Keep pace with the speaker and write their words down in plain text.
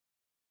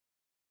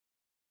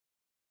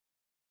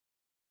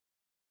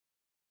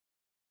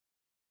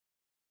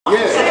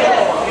Because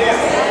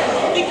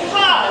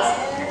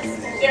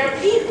there are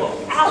people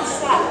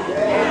outside.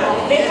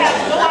 They have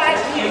no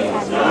idea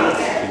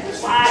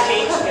why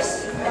they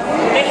exist.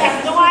 They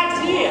have no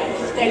idea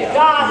that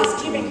God is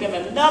giving them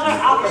another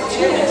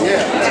opportunity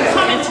to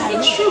come into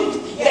the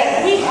truth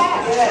that we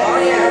have.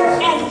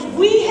 And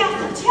we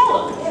have to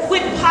tell them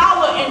with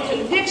power and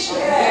conviction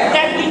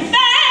that we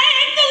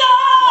thank the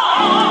Lord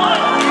for all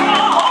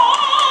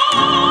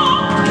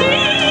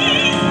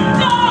He's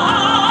done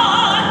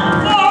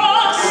for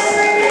us.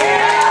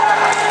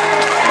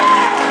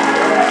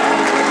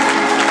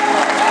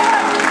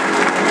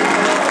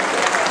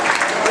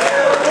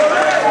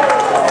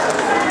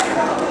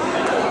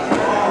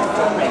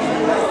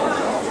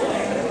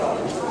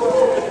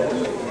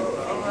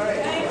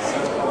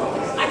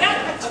 I got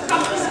a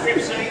couple of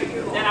scriptures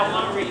that I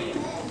want to read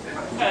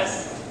because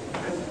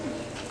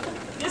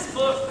this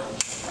book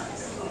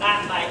is not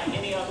like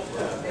any other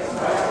book.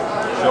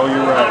 So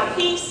you're right. My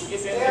peace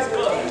is in this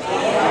book.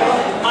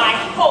 My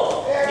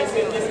hope is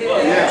in this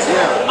book.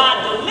 My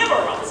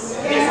deliverance is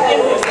in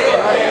this book.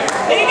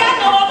 They ain't got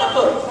no other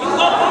book. You can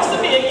go to Books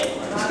A Million,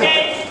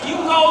 okay? You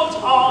can go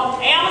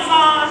on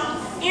Amazon,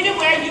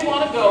 anywhere you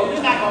want to go.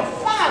 You're not going to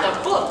find a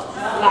book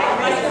like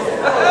this.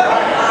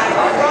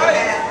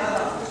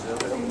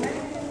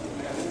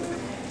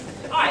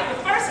 All right, the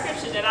first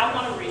scripture that I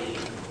want to read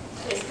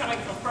is coming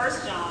from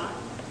 1 John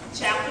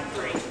chapter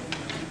 3,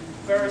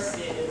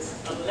 verses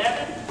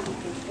 11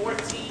 through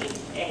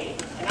 14a.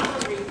 And I'm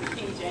going to read the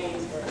King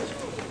James Version.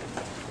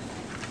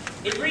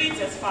 It reads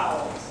as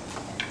follows.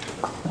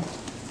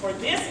 For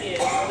this is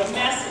the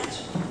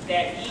message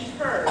that ye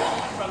heard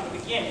from the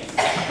beginning,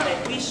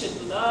 that we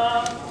should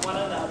love one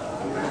another.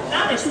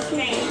 Not as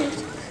Cain,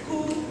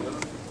 who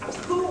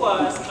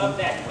was of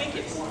that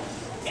wicked one,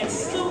 and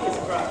slew his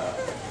brother.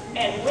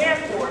 And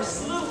wherefore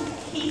slew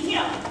he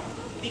him?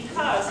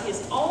 Because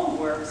his own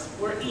works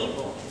were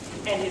evil,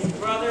 and his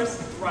brother's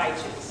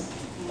righteous.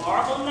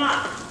 Marvel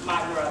not,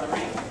 my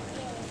brethren,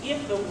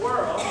 if the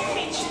world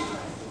hates you.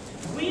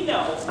 We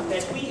know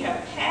that we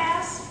have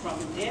passed from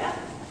death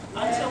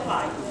unto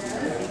life,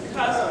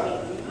 because we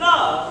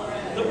love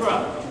the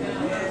brother.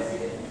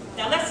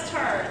 Now let's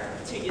turn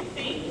to your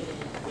theme,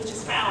 which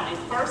is found in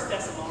 1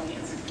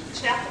 Thessalonians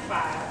chapter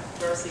 5,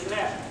 verse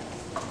 11.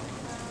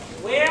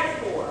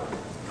 Wherefore,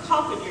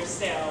 comfort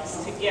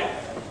yourselves together,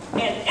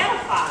 and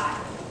edify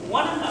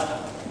one another,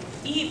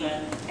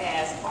 even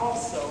as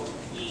also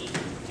ye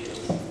do.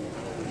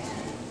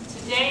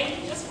 Today,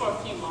 just for a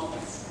few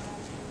moments,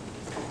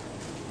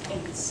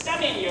 and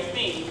studying your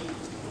theme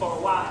for a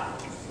while,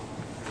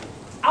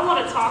 I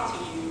want to talk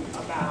to you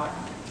about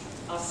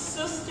a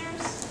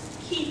sister's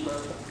keeper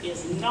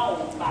is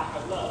known by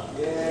her love.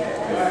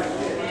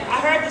 I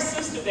heard the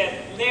sister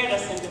that led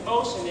us in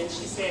devotion, and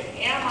she said,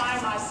 am I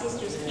my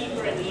sister's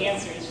keeper? And the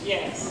answer is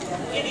yes.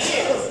 It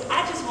is.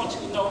 I just want you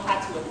to know how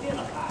to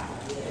identify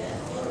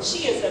her.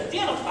 She is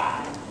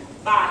identified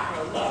by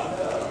her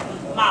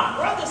love. My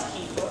brother's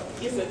keeper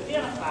is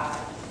identified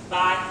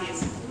by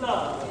his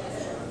love.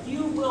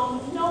 You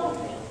will know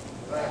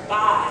them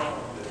by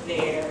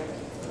their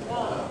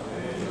love.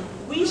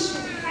 We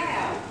should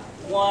have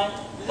one,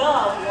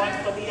 love one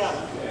for the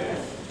other.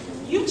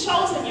 You've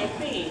chosen your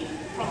theme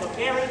from a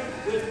very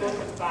good book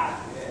of the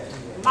Bible.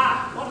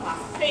 One of my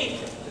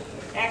favorite,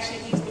 actually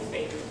he's the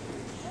favorite.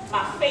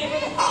 My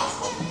favorite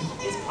apostle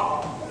is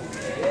Paul.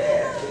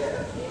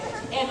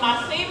 And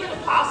my favorite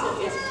apostle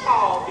is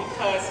Paul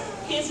because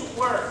his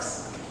works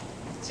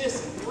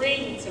just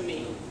ring to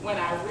me when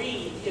I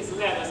read his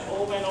letters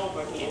over and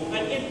over again.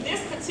 But in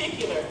this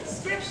particular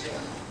scripture,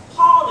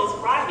 Paul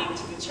is writing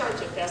to the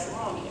church of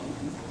Thessalonica.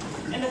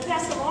 And the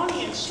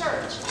Thessalonian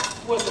church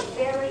was a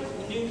very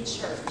new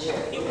church.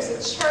 It was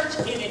a church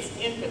in its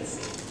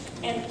infancy.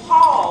 And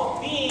Paul,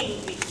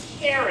 being the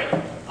caring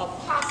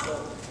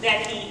apostle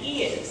that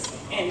he is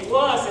and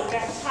was at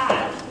that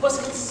time, was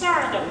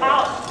concerned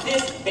about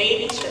this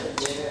baby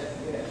church.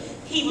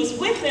 He was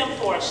with them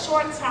for a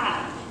short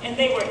time, and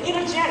they were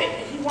energetic,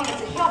 and he wanted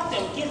to help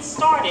them get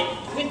started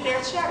with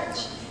their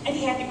church. And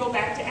he had to go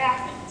back to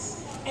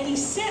Athens. And he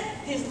sent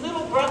his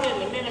little brother in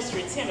the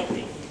ministry,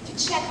 Timothy,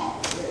 to check on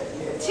them.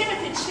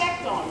 Timothy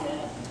checked on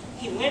them.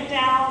 He went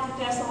down to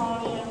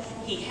Thessalonica.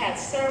 He had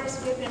service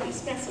with him. He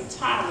spent some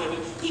time with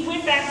him. He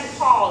went back to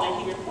Paul,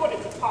 and he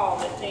reported to Paul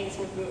that things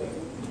were good.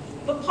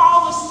 But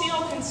Paul was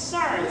still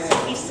concerned, so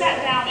he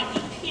sat down and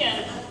he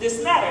penned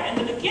this letter. And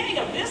the beginning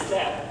of this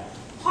letter,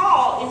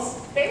 Paul is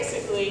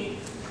basically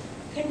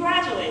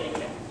congratulating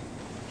them.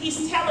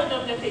 He's telling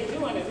them that they're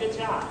doing a good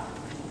job.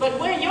 But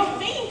where your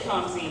theme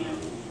comes in,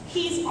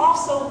 he's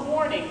also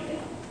warning them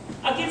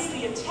against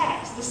the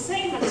attacks, the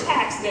same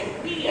attacks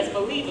that we as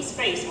believers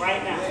face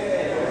right now.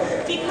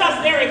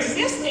 Because they're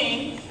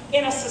existing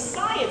in a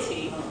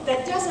society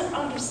that doesn't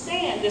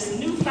understand this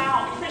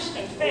newfound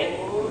Christian faith.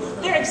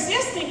 They're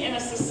existing in a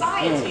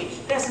society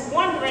that's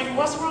wondering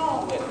what's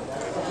wrong with them.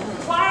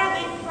 Why are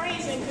they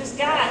praising this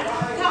God?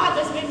 God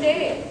that's been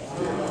dead.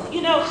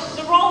 You know,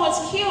 the Romans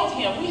killed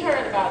him. We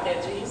heard about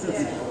that,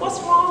 Jesus. What's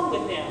wrong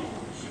with them?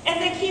 And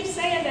they keep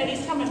saying that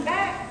he's coming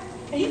back.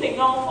 And he's been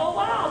gone for a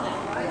while now.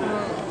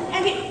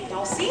 And he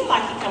don't seem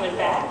like he's coming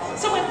back.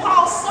 So when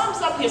Paul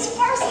sums up his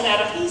first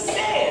letter, he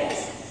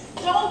says,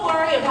 don't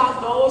worry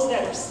about those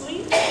that are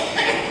asleep.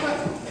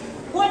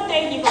 One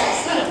day you're going to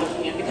see them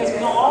again because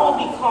we're going to all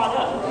be caught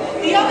up.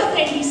 The other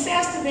thing he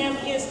says to them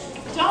is,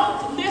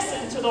 don't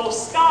listen to those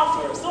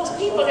scoffers, those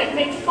people that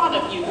make fun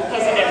of you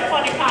because of that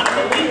funny kind of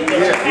belief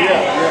that you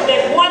have.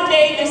 That one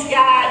day this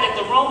guy that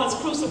the Romans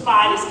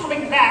crucified is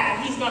coming back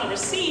and he's going to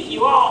receive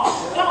you all.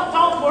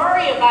 Don't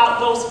worry about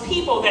those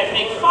people that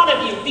make fun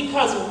of you,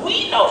 because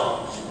we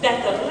know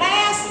that the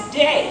last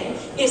day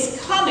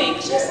is coming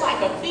just like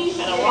a thief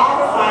and a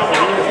robber by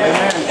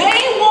night.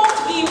 They won't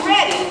be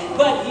ready,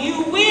 but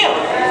you will.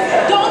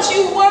 Don't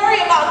you worry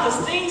about the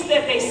things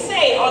that they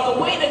say or the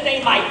way that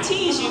they might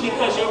tease you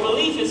because your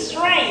belief is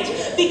strange,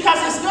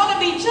 because it's going to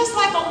be just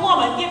like a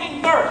woman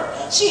giving birth.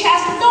 She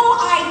has no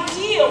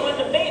idea when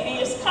the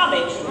baby is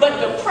coming,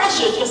 but the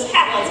pressure just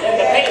happens and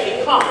the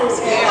baby comes.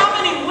 How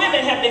many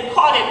women have been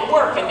caught at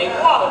work and their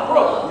water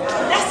broke?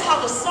 That's how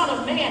the Son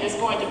of Man is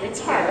going to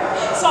return.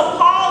 So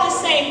Paul is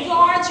saying,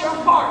 guard your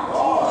heart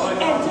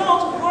and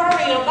don't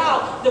worry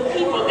about the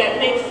people that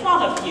make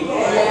fun of you.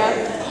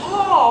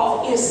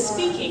 Paul is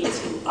speaking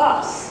to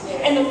us.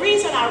 And the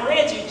reason I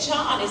read you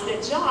John is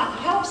that John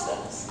helps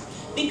us,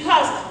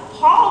 because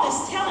Paul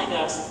is telling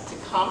us to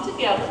come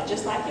together,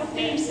 just like your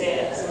theme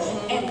says,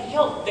 and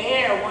help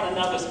bear one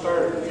another's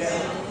burdens.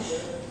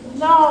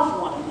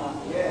 Love one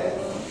another.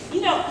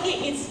 You know,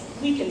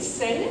 we can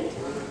say it,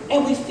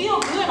 and we feel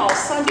good on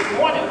Sunday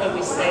morning when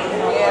we say it.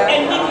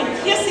 And we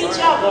can kiss each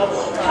other.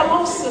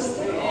 Hello,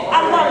 sister.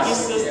 I love you,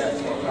 sister.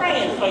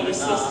 Praying for your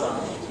sister.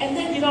 And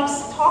then you don't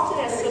talk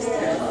to that sister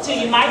till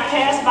you might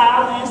pass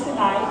by Wednesday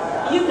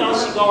night. You know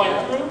she's going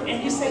through, and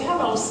you say,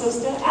 hello,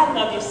 sister. I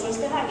love you,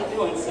 sister. How you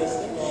doing,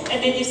 sister?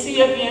 And then you see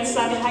her again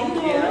Sunday. How you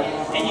doing?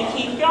 And you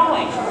keep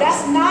going.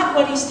 That's not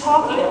what he's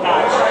talking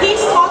about.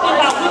 He's talking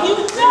about when you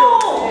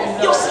know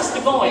your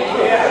sister going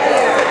through.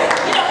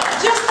 You know,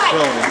 just like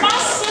my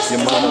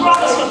sisters and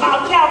brothers from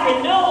Mount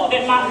Calvary know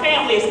that my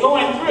family is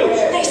going through.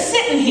 They're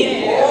sitting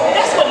here.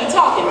 That's what he's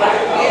talking about.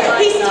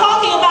 He's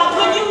talking about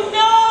when you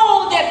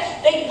know that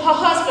her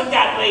husband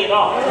got laid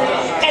off,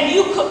 and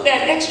you cook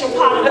that extra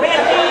pot of red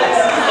beans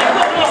and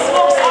put a little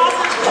smoked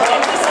sausage and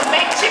put some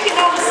baked chicken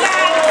on the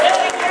side.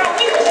 And girl,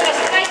 we were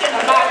just thinking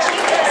about you,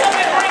 so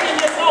we're bringing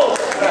this over.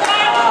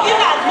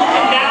 You're not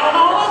looking down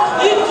on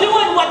her. You're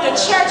doing what the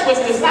church was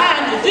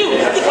designed to do,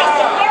 because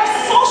the first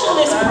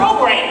socialist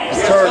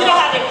programs, you know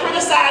how they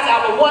criticize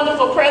our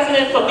wonderful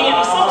president for being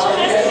a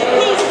socialist?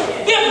 He's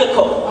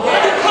biblical,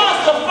 because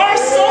the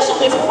first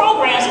socialist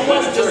programs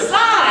was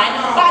designed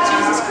by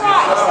Jesus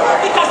Christ,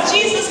 because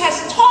Jesus has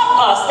taught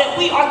us that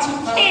we are to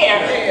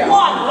care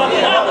one for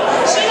the other.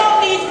 She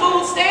don't need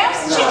food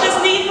stamps, she just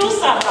needs new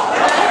sunlight.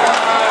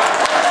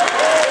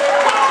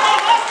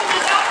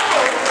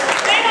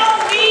 They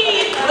don't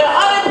need the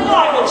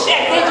unemployment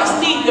check, they just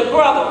need the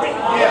brethren.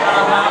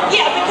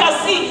 Yeah, because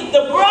see,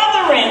 the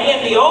brethren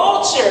in the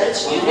old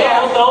church, you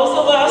know, those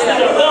of us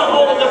that are a little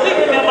older, we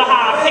remember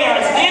how our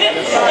parents did it.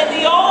 In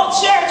the old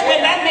church,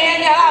 when that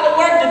man got out of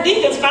work, the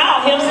deacons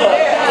found him some.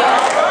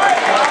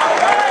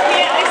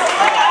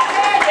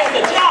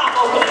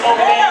 Over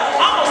there.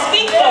 I'm going to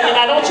speak for you.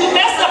 Now, don't you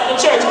mess up the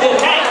church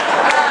good name.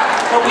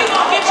 But we're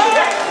going to get you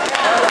right.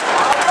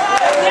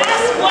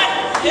 That's what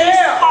he's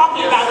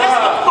talking about. That's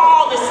what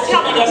Paul is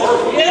telling us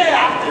we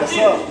have to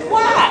do.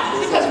 Why?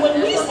 Because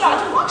when we start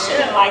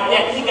functioning like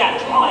that, we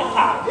got drawing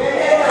power.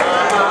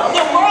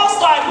 The world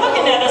starts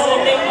looking at us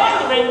and they're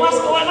wondering what's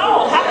going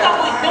on. How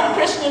come we them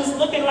Christians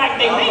looking like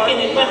they're making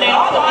it when they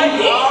ought to be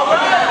dead?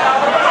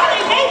 How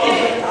they making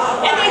it?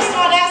 And they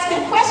start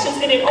asking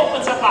questions, and it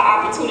opens up our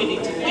opportunity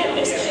to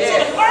witness. So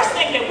the first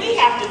thing that we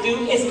have to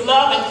do is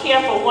love and care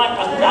for one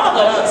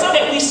another so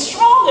that we're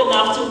strong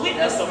enough to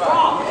witness the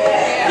problem.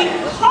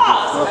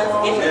 Because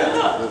if you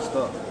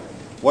look,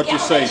 what you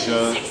say,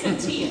 John? 6 and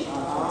 10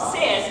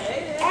 says,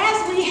 as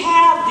we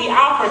have the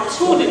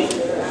opportunity,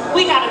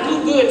 we got to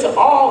do good to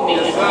all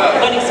men,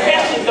 but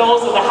especially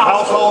those of the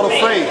household of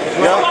faith.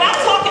 So what I'm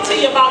talking to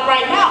you about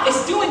right now is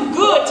doing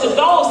good to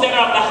those that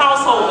are of the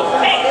household of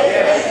faith.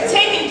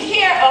 Taking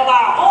care of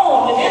our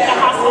own within the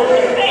household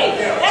of faith.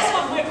 That's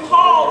what we're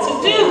called to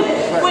do.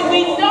 When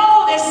we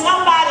know that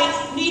somebody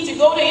needs to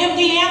go to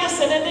MD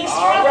Anderson and they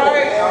struggle,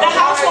 the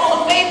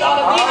household of faith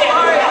ought to be there.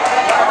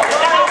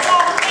 The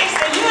household of faith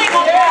says, you ain't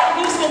going to go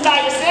to Houston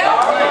by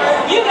yourself.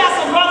 You got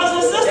some brothers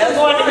and sisters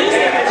going to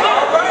Houston with you.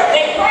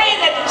 They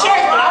praying at the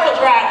church, but I'm going to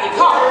drive your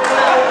car.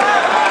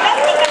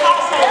 That's what the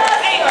household of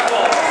faith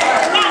does.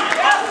 Now,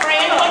 I'm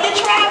praying for your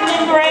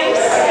traveling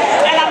grace,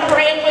 and I'm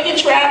praying for your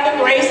traveling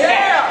grace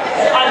back.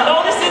 I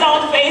notice it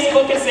on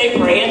Facebook and say,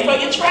 praying for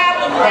your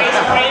traveling grace,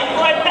 praying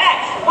for it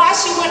back. Why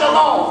she went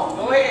alone?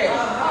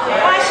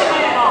 Why she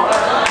went alone?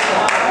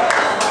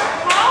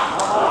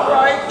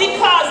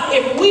 Because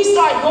if we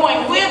start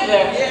going with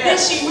her, then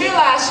she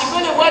realized she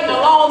really wasn't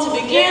alone to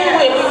begin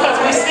with, because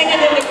we're singing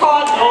in the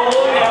car, no,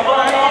 never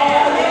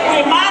alone.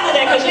 Remind her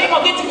that, because you ain't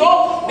going to get to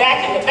go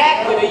back in the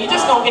back with her. You're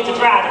just going to get to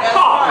drive the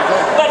car.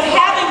 But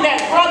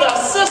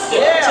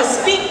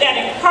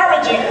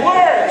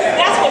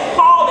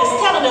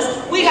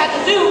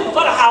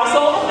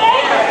household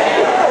affair.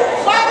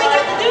 Why do we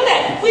got to do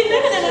that? We're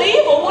living in an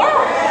evil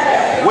world.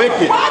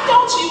 Wicked. Why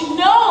don't you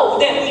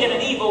know that we're in an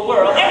evil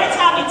world? Every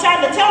time you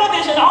turn the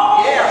television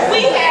on,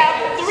 we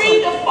have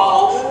 3 to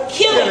 4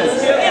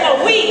 killings in a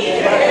week,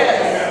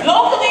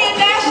 locally and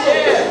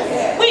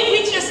nationally.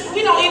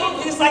 We don't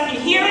even, it's like you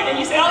hear it and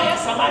you say, oh yeah,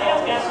 somebody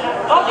else got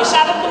shot. Oh, they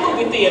shot up the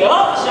movie theater.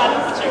 Oh, they shot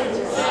up the church.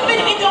 But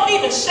it don't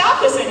even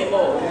shock us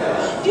anymore.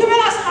 Do you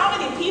realize how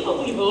many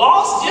people we've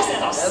lost just in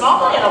a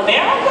summer in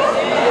America?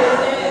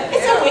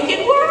 It's a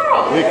wicked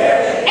world.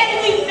 And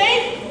we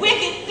make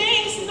wicked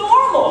things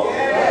normal.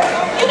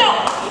 You know,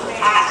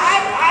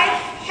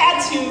 I had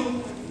to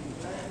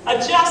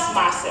adjust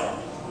myself.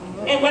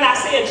 And when I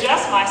say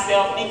adjust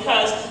myself,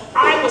 because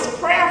I was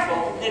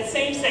prayerful that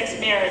same-sex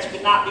marriage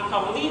would not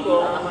become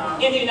legal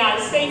in the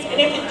United States.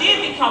 And if it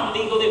did become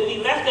legal, it would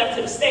be left up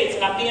to the states.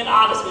 And I'm being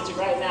honest with you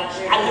right now.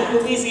 I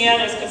knew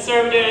Louisiana, as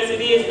conservative as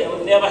it is, that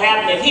would never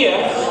happen here.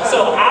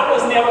 So I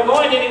was never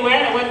going anywhere,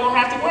 and I wasn't going to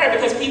have to worry,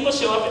 because people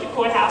show up at the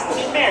courthouse to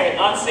get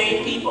married.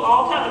 Unsaved people,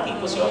 all kinds of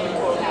people show up at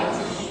the courthouse.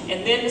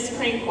 And then the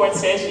Supreme Court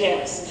says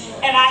yes.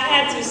 And I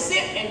had to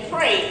sit and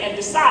pray and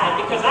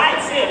decide, because I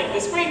had said, if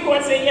the Supreme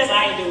Court said yes,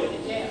 I ain't doing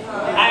it.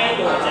 I ain't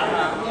doing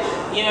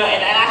that. You know,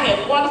 and I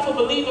had wonderful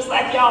believers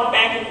like y'all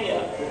backing me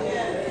up.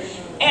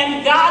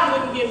 And God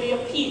wouldn't give me a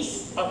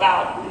peace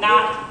about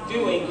not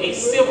doing a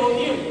civil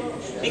union,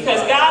 because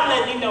God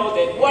let me know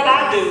that what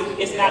I do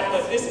is not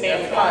what this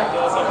man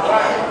does.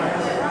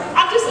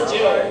 I'm just a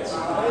judge.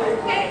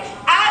 Okay?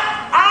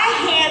 I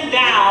hand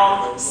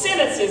down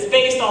sentences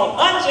based on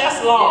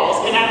unjust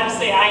laws, and I don't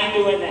say I ain't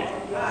doing that.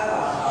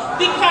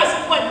 Because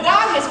when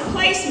God has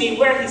placed me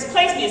where He's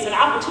placed me, is an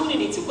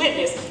opportunity to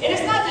witness. And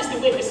it's not just to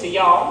witness to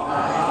y'all.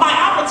 My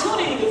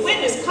opportunity to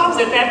witness comes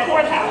at that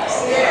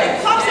courthouse.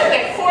 It comes at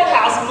that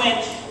courthouse when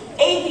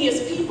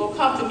atheist people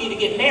come to me to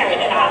get married.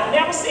 And I've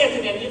never said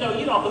to them, you know,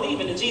 you don't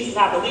believe in the Jesus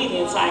I believe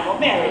in, so I ain't gonna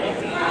marry you.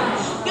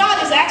 God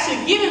has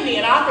actually given me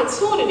an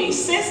opportunity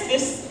since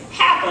this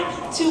happened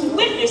to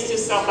witness to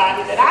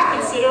somebody that I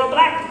consider a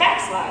black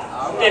backslider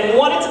that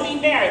wanted to be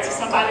married to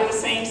somebody of the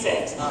same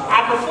sex.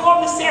 I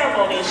performed the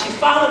ceremony and she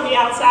followed me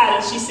outside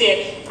and she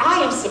said,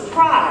 I am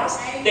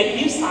surprised that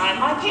you signed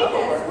my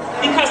paperwork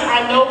because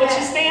I know what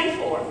you stand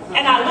for.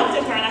 And I looked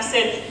at her and I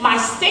said, my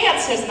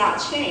stance has not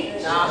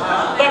changed,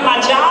 but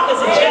my job as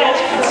a judge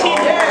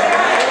continues.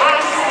 I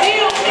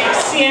still think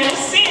sin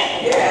is sin.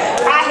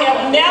 I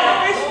have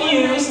never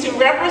refused to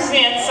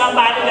represent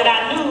somebody that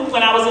I knew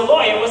when I was a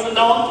lawyer was a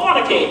known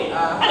fornicator.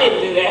 I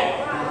didn't do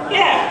that.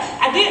 Yeah,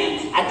 I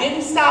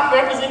didn't stop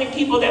representing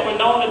people that were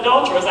known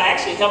adulterers. I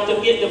actually helped them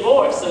get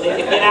divorced so they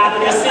could get out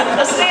of their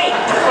sinful state,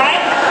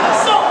 right?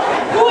 So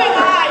who am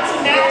I to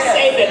now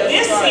say that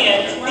this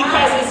sin,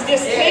 because it's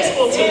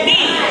distasteful to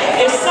me,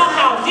 is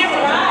somehow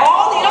different from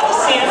all the other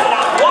sins that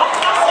I've walked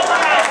myself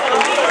around for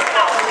the years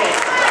out there?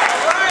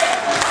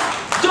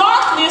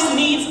 Darkness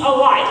needs a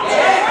light.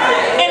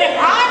 And if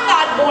I'm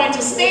not going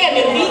to stand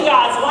and be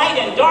God's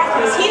light in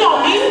darkness, He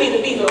don't need me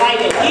to be the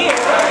light in here.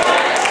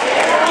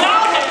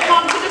 Y'all have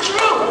come to the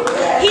truth.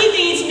 He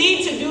needs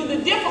me to do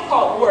the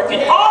difficult work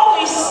and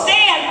always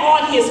stand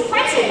on His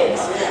principles,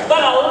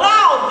 but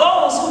allow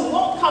those who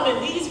won't come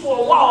in these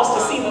 4 walls to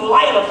see the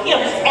light of Him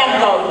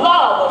and the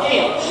love of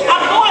Him.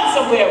 I'm going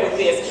somewhere with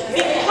this,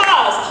 because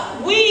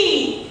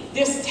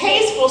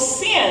distasteful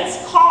sins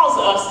cause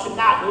us to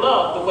not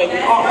love the way we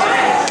ought to.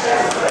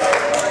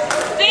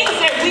 Things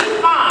that we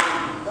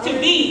find to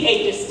be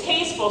a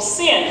distasteful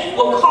sin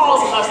will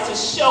cause us to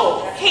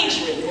show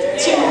hatred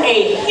to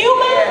a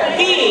human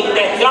being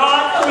that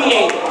God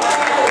created.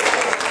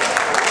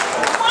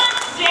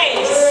 One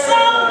day,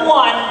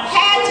 someone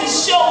had to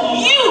show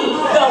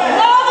you the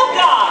love of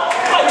God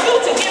for you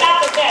to get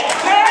out of that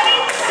dirty,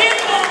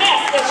 sinful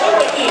mess that you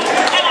were in.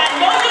 And I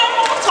know you don't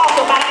want to talk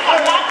about it.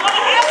 I'm not going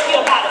to ask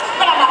you about it.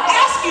 But I'm going to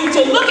ask you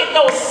to look at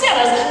those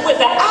sinners with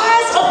the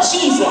eyes of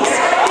Jesus.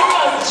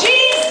 Because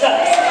Jesus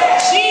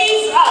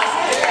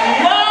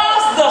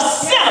loves the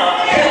sinner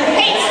who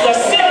hates the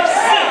sinner's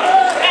sin.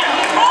 And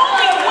the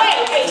only way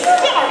a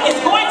sinner is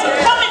going to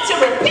come into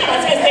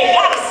repentance is they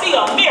got to see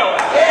a mirror.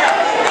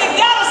 They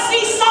got to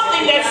see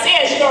something that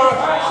says your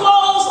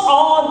clothes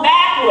on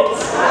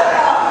backwards.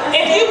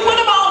 If you put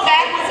them on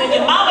backwards and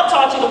your mama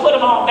taught you to put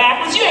them on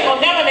backwards, you ain't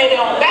going to never lay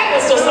them on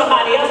backwards till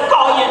somebody else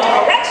call you into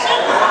correction.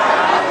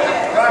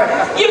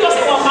 You're going to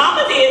say, well,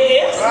 mama did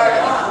this.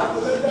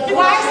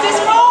 Why is this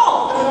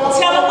wrong?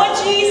 Tell them what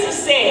Jesus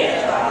said.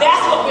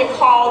 That's what we're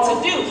called to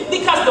do.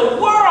 Because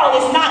the world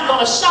is not going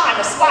to shine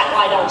a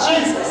spotlight on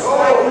Jesus.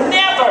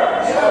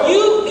 Never.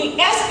 The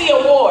ESPY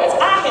Awards.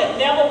 I have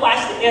never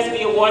watched the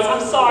ESPY Awards.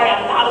 I'm sorry,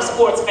 I'm not a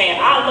sports fan.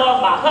 I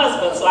love my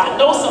husband, so I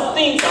know some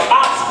things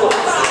about sports.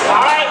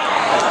 All right?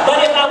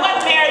 But if I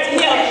wasn't married to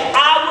him,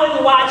 I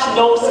wouldn't watch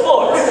no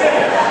sports.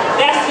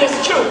 That's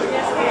just true.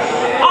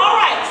 All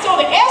right. So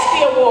the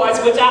ESPY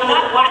Awards, which I'm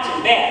not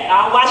watching that.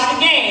 I'll watch the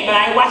game, but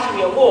I ain't watching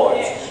the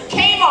awards,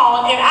 came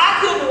on, and I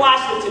couldn't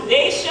watch the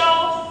Today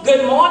Show,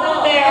 Good Morning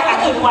America, I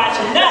couldn't watch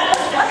nothing.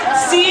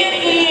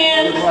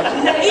 CNN,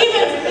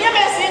 even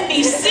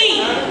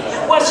MSNBC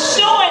was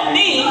showing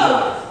me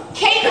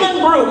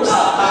Caitlin Bruce.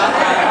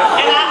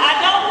 And I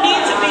don't mean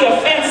to be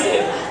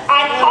offensive.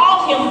 I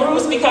call him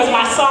Bruce because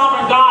my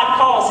sovereign God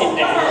calls him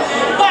that.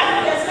 But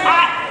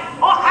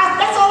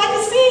that's all I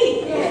could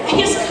see.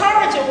 His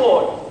Courage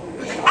Award.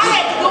 I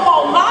had to go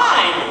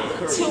online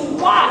to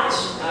watch.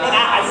 And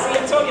I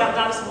told you I'm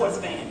not a sports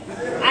fan.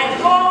 I had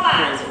to go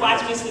online to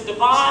watch Mr.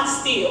 Devon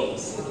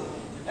Stills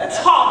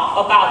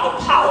talk about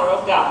the power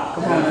of God.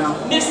 Come on now.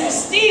 Mr.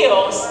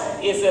 Stills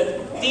is a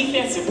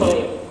defensive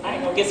player. I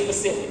ain't gonna get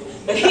specific.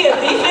 But he's a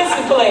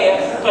defensive player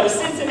for the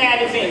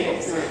Cincinnati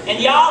Bengals.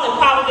 And y'all have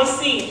probably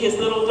seen his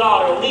little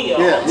daughter, Leah,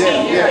 on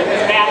TV that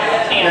was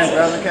battling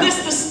cancer.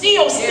 Mr.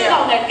 Stills stood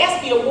on that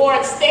ESPY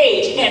Award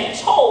stage and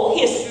told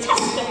his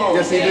testimony.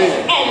 Yes, he did.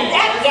 And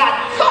that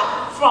got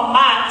cut from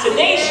my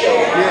Today Show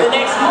the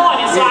next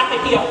morning so I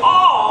could hear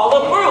all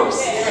of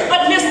Bruce.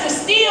 But Mr.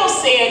 Stills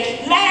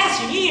said,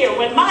 last year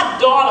when my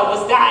daughter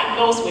was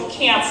diagnosed with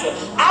cancer,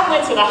 I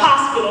went to the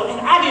hospital and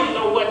I didn't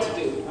know what to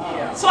do.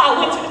 So I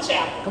went to the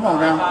chapel. Come on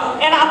now.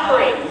 And I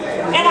prayed.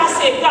 And I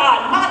said,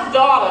 God, my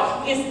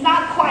daughter is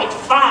not quite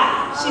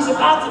 5. She's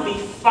about to be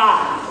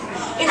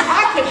 5. If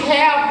I could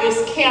have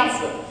this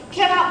cancer,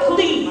 can I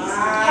please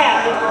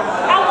have it?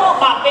 I want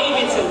my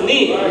baby to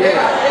live.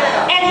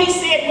 And he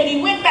said when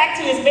he went back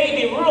to his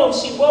baby room,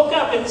 she woke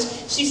up and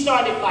she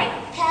started like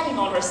patting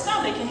on her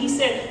stomach. And he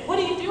said, what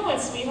are you doing,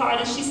 sweetheart?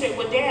 And she said,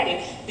 well,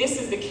 Daddy,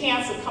 this is the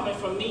cancer coming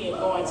from me and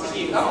going to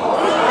you.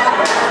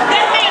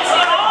 That man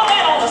said all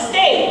that on the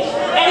stage.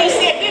 And he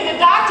said then the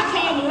doctor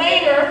came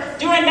later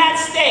during that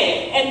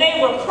stay and they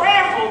were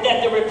prayerful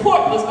that the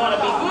report was going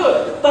to be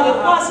good. But it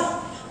wasn't.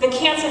 The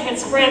cancer had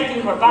spread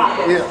through her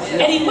body.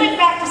 And he went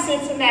back to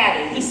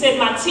Cincinnati. He said,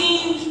 my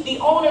team, the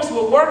owners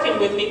were working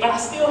with me, but I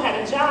still had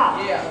a job.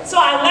 So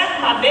I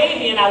left my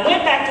baby and I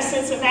went back to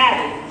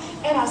Cincinnati.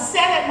 And I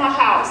sat at my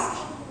house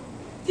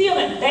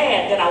feeling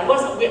bad that I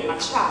wasn't with my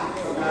child.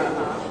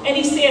 And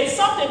he said,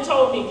 something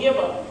told me, give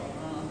up.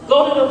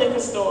 Go to the liquor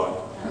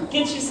store,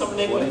 get you some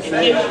liquor, and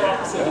get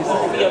drunk so you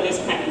won't feel this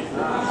pain.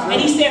 And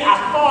he said,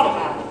 I thought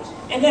about it.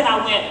 And then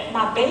I went,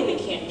 my baby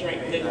can't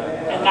drink liquor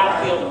and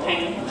not feel the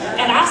pain.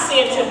 And I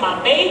said to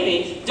my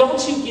baby,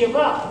 don't you give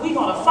up. We're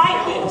going to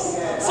fight this.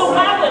 So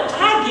why would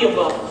I give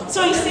up?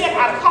 So he said,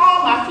 I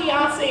called my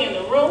fiance in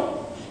the room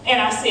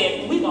and I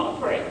said, we're going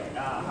to pray.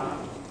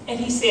 And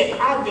he said,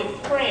 I've been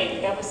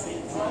praying ever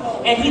since.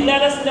 And he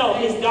let us know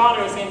his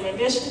daughter is in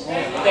remission,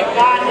 that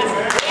God has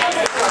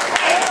answered her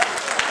prayer.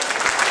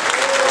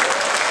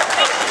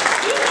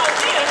 You know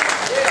this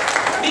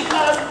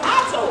because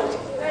I told you.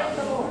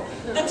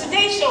 The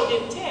Today Show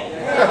didn't tell you.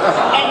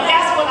 And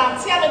that's what I'm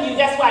telling you.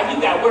 That's why you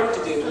got work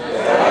to do.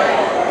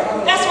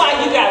 That's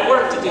why you got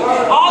work to do.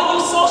 All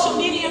you social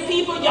media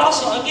people, y'all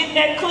should be getting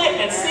that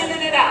clip and sending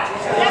it out.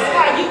 That's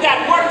why you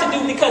got work to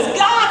do because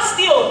God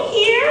still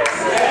hears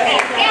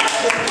and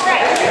answers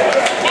prayer.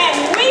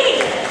 And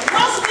we,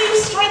 once we've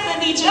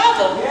strengthened each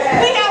other,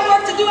 we got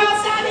work to do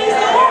outside these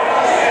doors.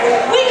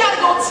 We got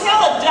to go tell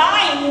a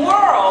dying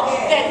world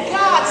that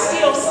God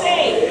still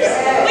saves.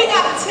 We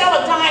got to tell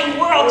a dying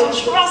world to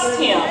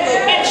trust Him.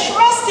 And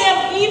trust Him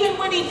even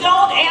when He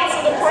don't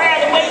answer the prayer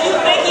the way you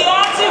think He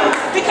ought to.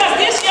 Because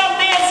this young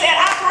man said,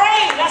 I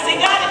prayed. I said,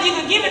 God, if you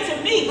could give it to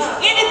me,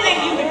 anything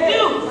you can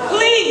do,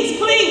 please,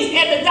 please.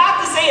 And the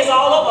doctor says it's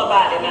all over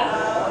about it now.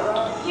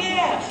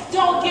 Yeah,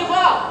 don't give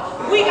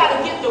up. We got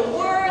to get the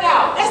word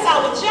out. That's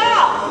our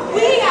job.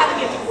 We got to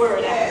get the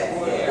word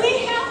out.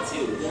 We have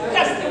to.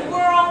 Because the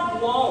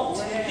world won't.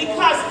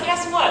 Because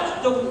guess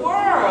what? The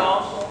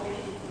world,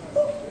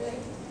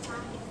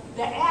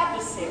 the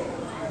adversary,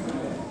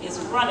 is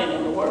running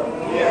in the world.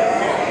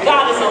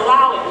 God is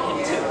allowing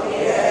him to.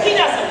 He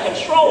doesn't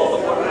control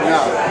the world,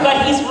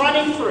 but he's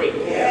running free.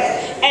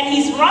 And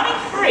he's running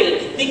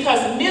free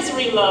because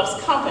misery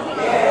loves company.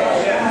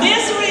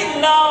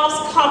 Misery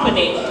loves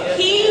company.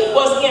 He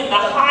was in the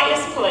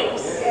highest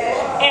place,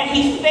 and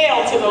he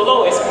fell to the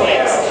lowest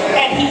place,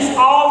 and he's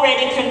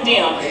already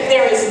condemned.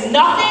 There is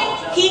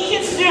nothing he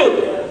can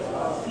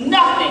do,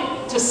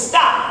 nothing to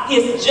stop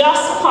his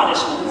just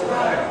punishment.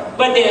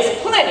 But there's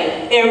plenty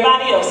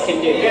everybody else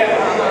can do.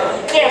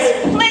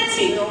 There's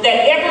plenty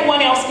that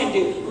everyone else can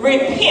do.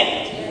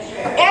 Repent.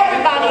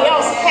 Everybody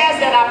else has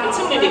that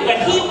opportunity,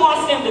 but he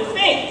wants them to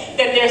think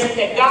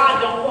that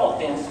God don't want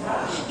them.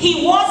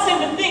 He wants them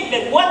to think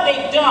that what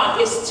they've done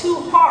is too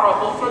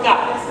horrible for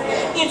God.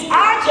 It's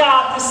our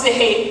job to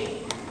say,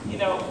 you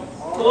know,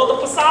 pull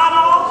the facade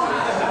off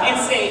and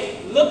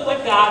say, look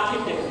what God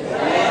can do.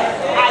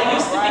 I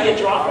used to be a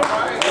drunkard.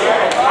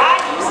 I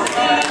used to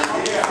be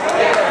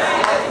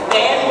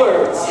bad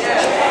words.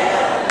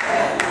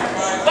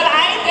 But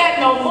I ain't that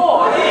no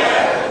more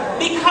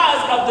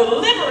because of the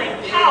delivering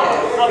power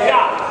of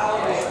God.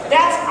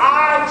 That's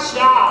our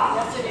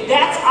job.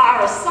 That's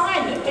our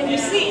assignment. And you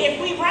see,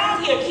 if we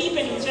around here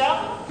keeping each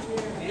other,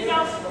 you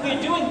know,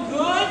 we're doing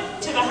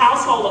good to the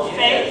household of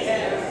faith,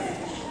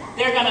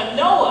 they're going to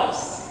know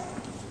us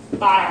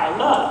by our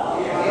love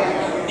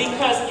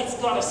because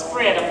it's going to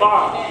spread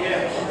abroad.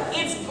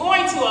 It's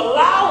going to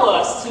allow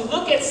us to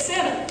look at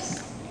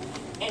sinners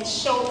and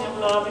show them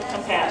love and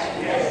compassion.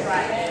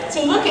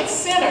 To look at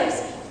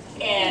sinners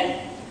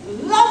and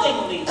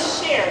lovingly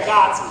share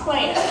God's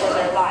plan for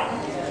their life.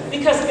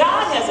 Because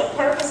God has a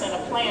purpose and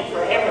a plan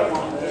for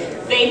everyone.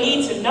 They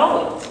need to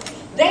know it.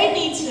 They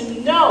need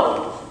to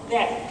know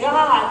that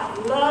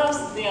God loves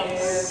them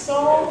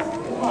so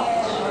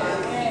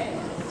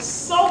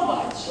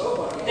much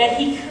that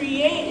he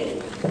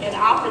created an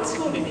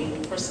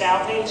opportunity for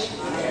salvation.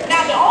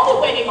 Now, the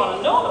only way they're going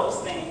to know those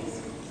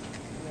things,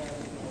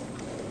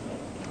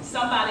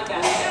 somebody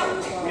got to tell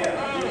them.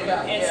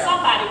 And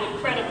somebody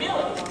with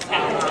credibility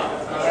has to tell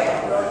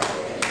them.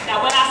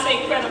 Now, when I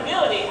say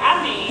credibility,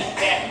 I mean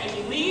that when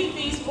you leave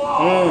these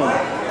walls,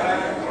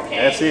 okay,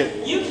 that's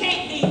it. You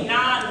can't be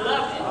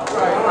non-loving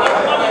and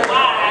wonder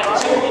why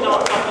children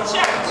don't come to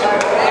church.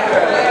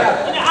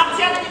 You know, I'm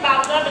telling you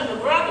about loving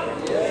the brother.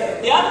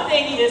 The other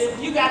thing is,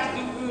 you got to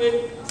do good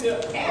to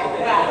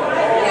everybody.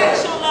 You got to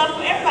show love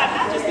for everybody,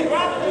 not just the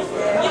brother.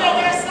 You know,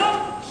 there are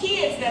some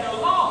kids that are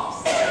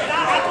lost. And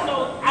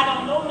I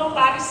don't know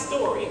nobody's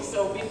story.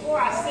 So before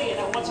I say it,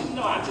 I want you to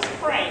know I'm just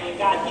praying and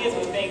God gives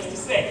me things to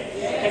say.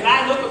 Because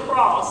I look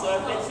across, so I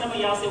bet some of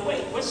y'all say,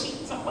 wait, what's she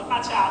talking about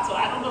my child? So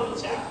I don't know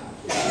the child.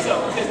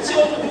 So, because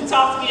children who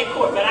talk to me in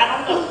court, but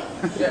I don't know.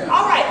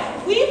 All right,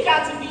 we've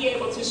got to be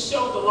able to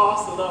show the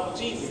lost the love of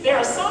Jesus. There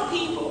are some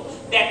people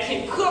that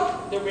can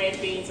cook the red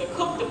beans or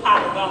cook the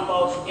pot of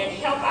gumbo and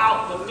help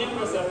out the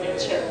members of their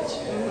church.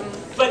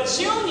 But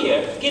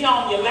Junior get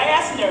on your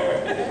last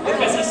nerve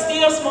because he's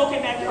still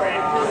smoking that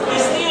crack.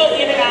 He's still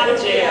in and out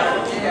of jail.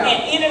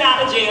 And in and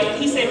out of jail.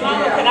 And he said,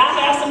 Mama, can I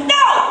have some?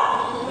 No!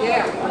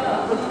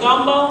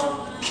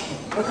 Gumbo?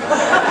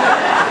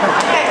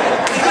 Hey,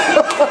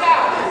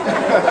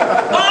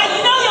 Boy,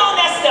 you know you're on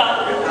that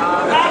stuff.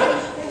 Right?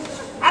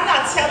 I'm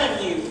not telling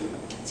you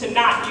to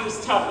not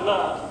use tough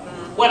love.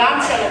 What I'm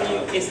telling you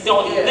is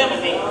don't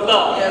eliminate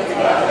love.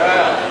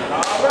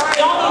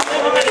 Don't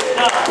eliminate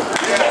love.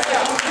 Because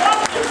if you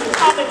want him to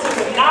come into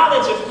the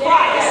knowledge of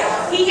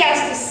Christ, he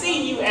has to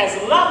see you as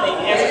loving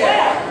as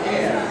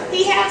well.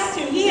 He has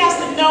to. He has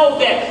to know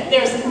that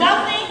there's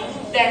nothing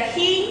that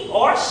he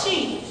or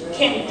she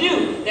can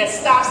do that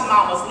stops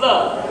Mama's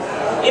love.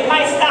 It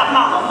might stop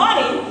Mama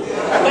money,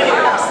 but it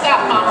won't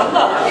stop Mama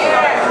love.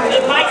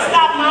 It might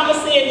stop Mama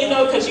saying, you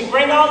know, because you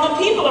bring all the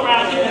people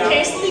around here, you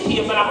can't sleep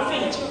here, but I'm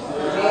going to feed you.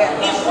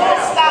 It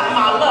won't stop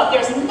my love.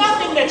 There's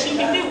nothing that you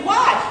can do.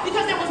 Why?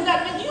 Because there was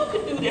nothing you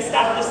could do that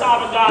stopped the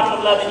sovereign God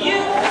from loving you.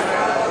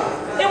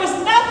 There was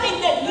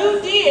nothing that you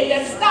did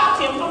that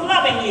stopped him from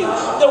loving you.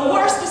 The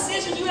worst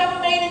decision you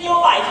ever made in your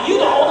life, you're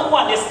the only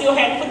one that still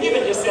hadn't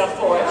forgiven yourself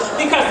for it.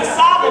 Because the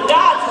sovereign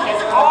God has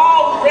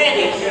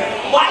already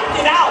wiped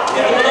it out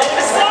with the blood of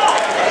the Son.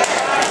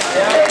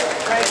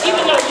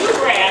 Even though you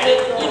grab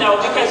it, you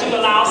know, because you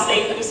allow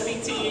Satan to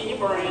speak to you in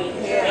your brain.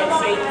 And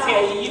Satan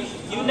tell you,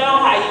 you know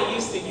how you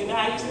used to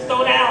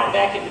throw down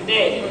back in the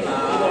day. You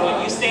know,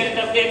 when you standing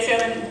up there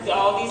telling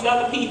all these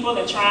other people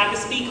and trying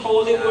to speak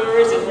holy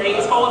words and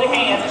raise holy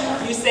hands,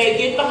 you say,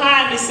 get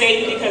behind me,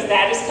 Satan, because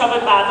that is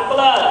covered by the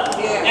blood.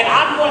 And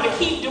I'm going to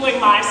keep doing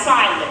my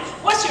assignment.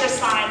 What's your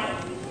assignment?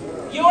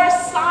 Your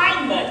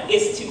assignment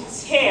is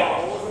to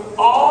tell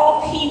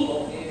all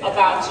people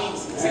about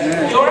Jesus.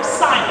 Your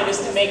assignment is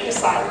to make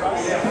disciples.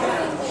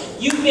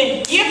 You've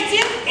been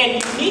gifted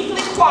and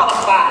uniquely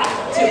qualified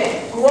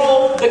to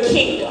grow the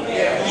kingdom.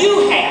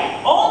 You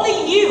have.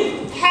 Only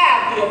you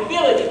have the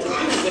ability to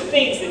do the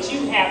things that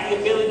you have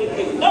the ability to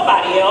do.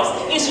 Nobody else.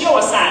 It's your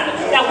assignment.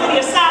 Now, will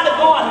the assignment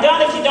go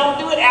undone if you don't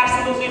do it?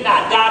 Absolutely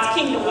not. God's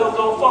kingdom will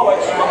go forward.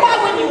 But why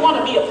wouldn't you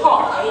want to be a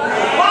part?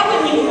 Why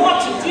wouldn't you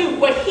want to do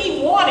what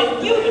he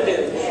wanted you to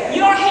do?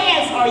 Your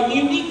hands are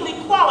uniquely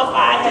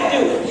qualified to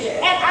do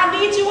it. And I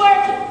need you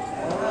working.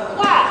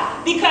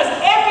 Why? Because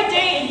every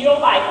day in your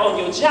life,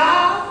 on your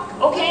job,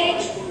 okay,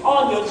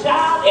 on your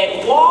job,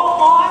 at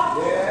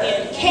Walmart,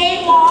 in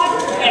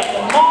Kmart, at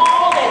the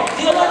mall, at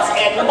Dillard's,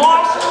 at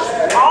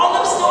Marshall's, all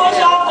them stores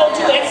y'all go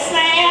to, at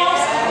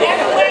Sam's,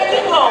 everywhere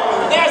you go,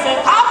 there's an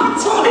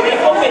opportunity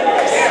for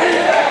witness.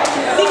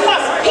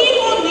 Because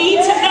people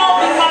need to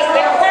know because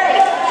they're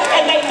hurting.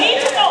 And they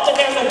need to know that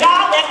there's a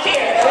God that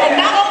cares. And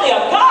not only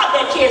a God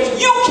that cares,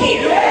 you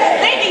care.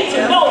 They need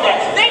to know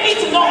that. They need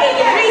to know that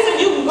the reason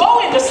you can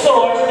go in the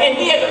store and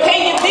be able to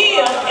pay your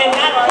bill and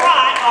not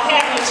cry or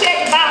have your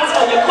check bounce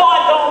or your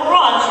card don't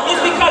run is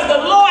because the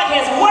Lord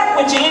has worked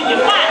with you in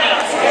your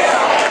finances.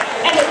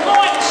 And the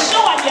Lord is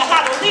showing you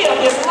how to live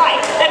this life.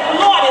 That the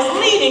Lord is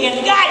leading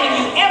and guiding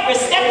you every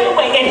step of the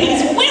way. And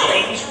he's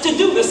willing to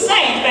do the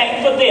same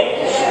thing for them.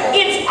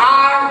 It's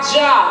our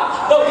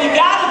job. But we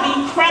got to be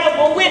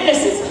credible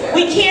witnesses.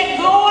 We can't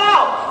go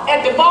out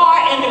at the bar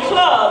and the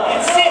club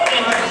and sit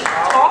and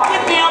talk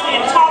with them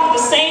and talk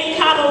the same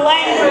kind of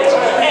language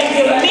and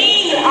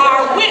demean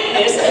our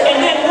witness and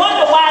then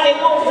wonder why they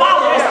won't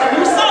follow us to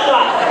New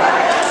Sunlight.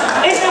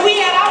 They said we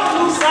had our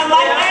New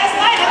Sunlight last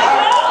night at the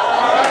club.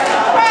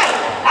 Right.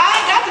 I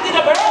ain't got to get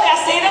up early. I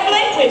stayed up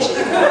late with you.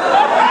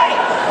 Right.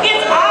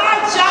 It's our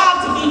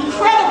job to be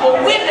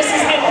credible witnesses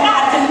and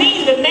not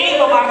demean the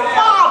name of our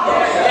Father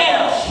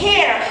and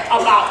care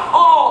about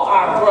all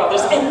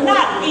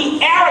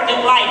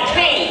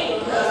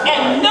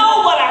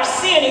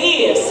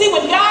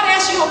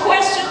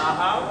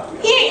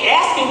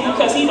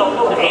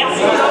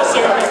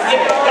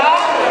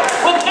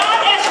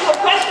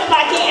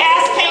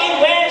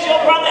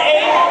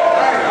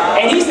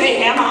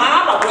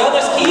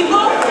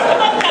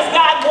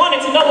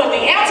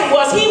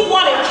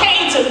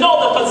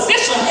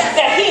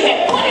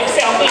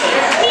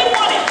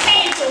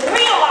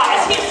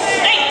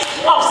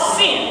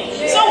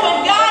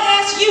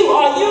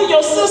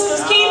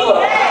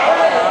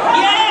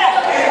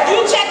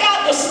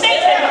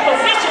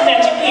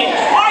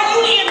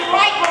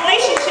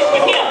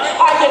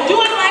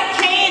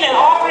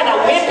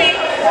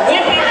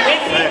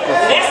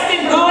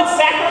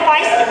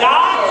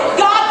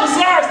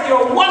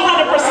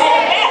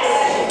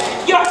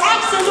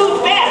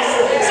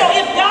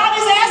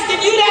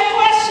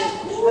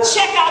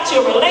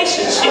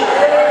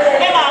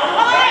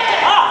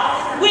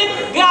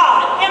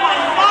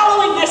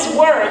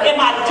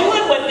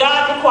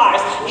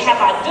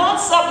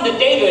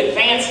day to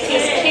advance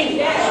his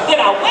kingdom.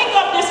 Did I wake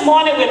up this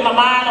morning with my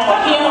mind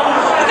on him?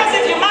 Because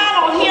if your mind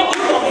on him,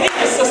 you're going to be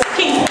your sister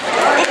keeper.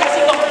 Because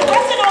he's going to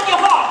press it on your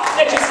heart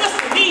that your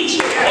sister needs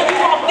you. And you're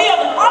going to feel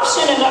the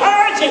unction and the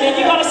urging, and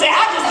you're going to say,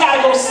 I just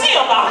got to go see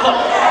about her.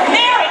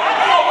 Mary, I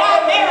don't know why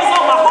Mary's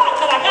on my heart,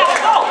 but I got to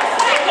go.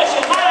 Because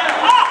your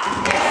mind's up.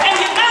 And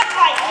you're not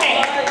like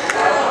Cain.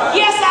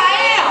 Yes, I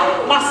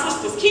am my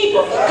sister's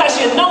keeper. Because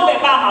you know me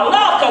by my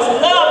love, because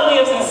love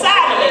lives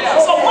inside of me.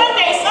 So one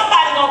day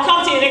somebody's going to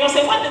come to you and they're going to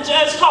say, what the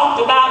judge talked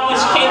about when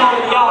she came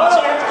over to y'all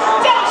church?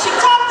 Tell them she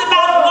talked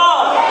about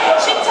love.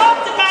 She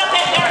talked about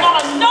that they're going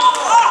to know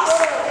us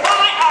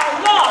by our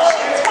love.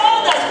 She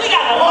told us we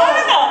got to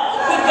line up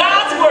with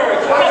God's word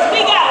because we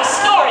got a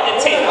story to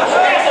tell.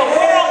 There's a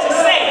world to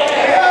save.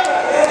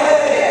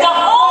 The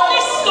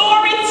only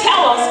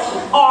storytellers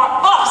are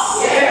us.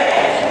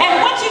 And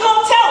what you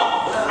going to tell them?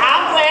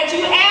 I'm glad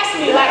you asked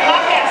me, like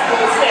my pastor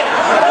would say.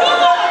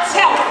 You're going to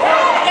tell them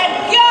that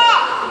God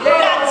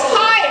got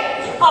tired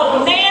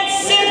of man's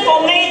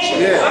sinful nature.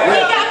 He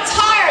got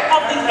tired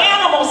of the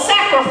animal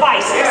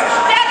sacrifices.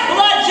 That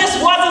blood just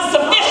wasn't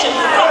sufficient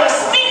for the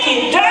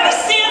stinky, dirty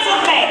sins of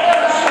man.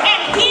 And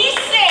he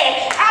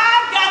said,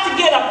 I've got to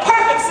get a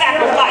perfect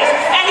sacrifice.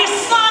 And his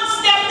son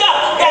stepped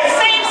up. That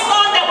same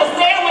son that was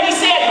there when he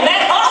said,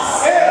 let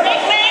us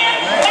make man.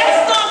 That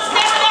son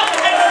stepped up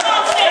and that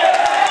son said,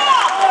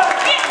 God,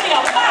 give me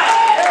a body.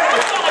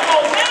 I'm going to go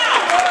down.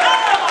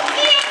 I'm going to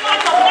live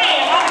like a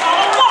man. I'm going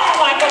to walk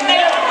like a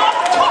man. I'm going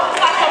to talk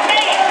like a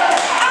man.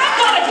 I'm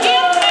going to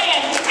give man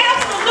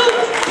absolute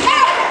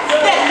power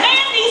that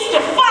man needs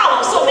to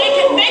follow so they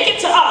can make it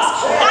to us.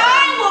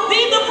 I will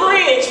be the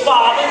bridge,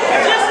 Father.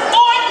 Just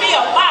Lord me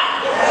a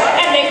body.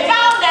 And they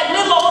found that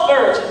little old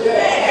virgin.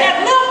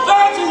 That little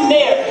virgin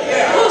Mary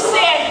who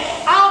said,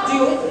 I'll do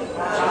it.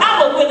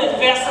 I'm a willing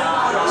vessel.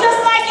 Just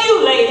like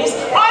you ladies.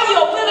 Are you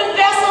a willing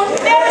vessel?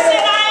 Mary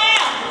said, I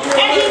am.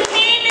 And he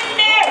came in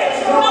Mary.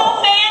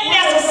 No man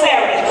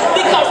necessary.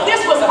 Because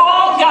this was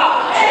all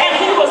God. And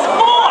he was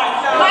born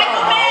like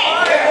a man.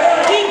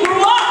 He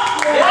grew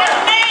up like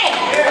man.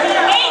 He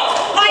ate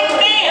like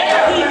man.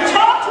 He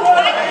talked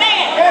like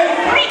man. He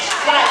preached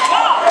like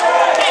God.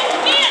 And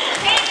men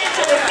came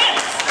into the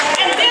fence.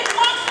 And then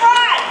one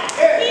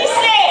Friday, he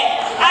said,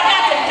 I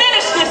got to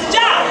finish this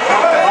job.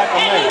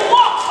 And he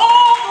walked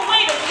all the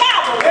way to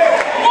Calvary,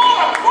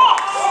 bore a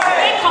cross.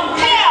 They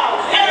compelled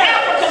an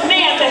African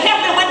man to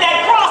help him with that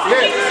cross. And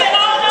Jesus said,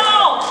 oh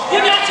no, you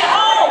got your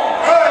own.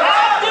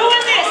 I'm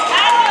doing this.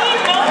 I need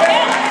no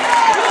help.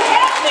 You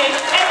help me.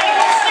 And they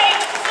will say,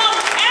 some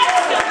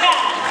African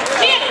guy.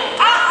 Kid,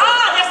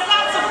 that's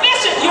not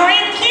sufficient. You're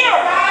impure.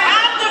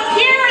 I'm the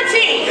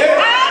purity.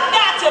 I've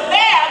got to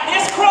bear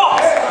this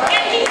cross.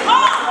 And he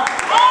hung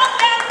on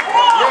that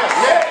cross.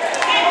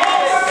 And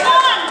the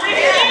sun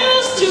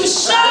refused to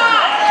shine